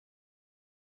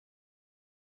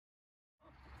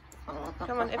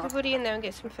Come on, everybody in there and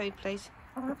get some food, please.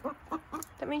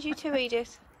 That means you too,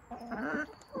 Edith.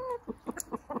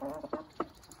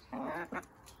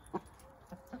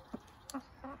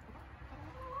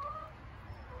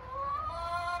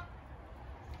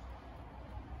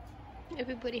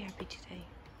 Everybody happy today,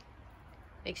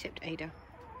 except Ada.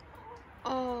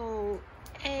 Oh,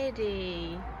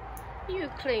 Eddie, you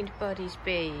cleaned Buddy's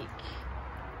beak.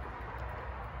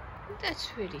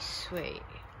 That's really sweet.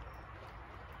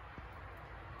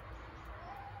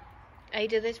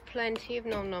 Ada, there's plenty of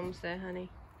nom-noms there, honey.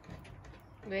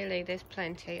 Really, there's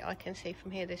plenty. I can see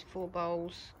from here there's 4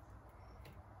 bowls.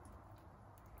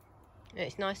 And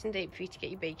it's nice and deep for you to get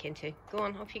your beak into. Go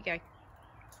on, off you go.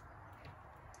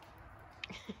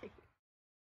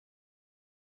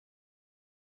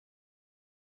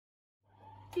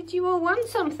 Did you all want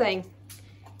something?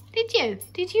 Did you?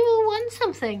 Did you all want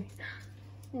something?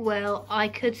 Well, I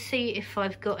could see if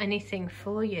I've got anything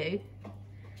for you.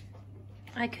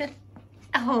 I could...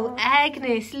 Oh,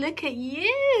 Agnes, look at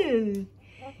you.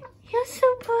 You're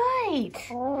so bright.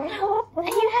 Are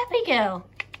you happy, girl?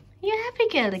 You a happy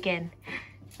girl again?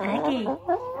 Aggie.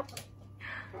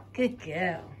 Good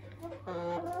girl.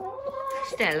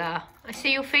 Stella, I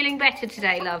see you're feeling better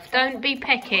today, love. Don't be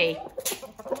pecky.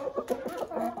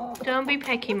 Don't be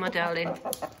pecky, my darling.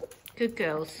 Good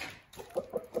girls.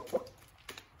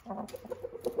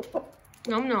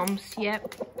 Nom-noms,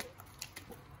 yep.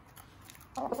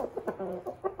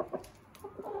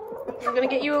 I'm going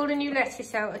to get you all a new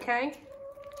lettuce out, okay?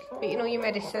 Eating all your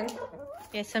medicine.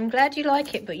 Yes, I'm glad you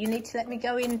like it, but you need to let me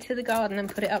go into the garden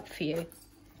and put it up for you.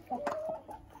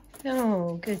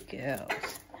 Oh, good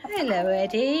girls. Hello,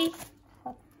 Eddie.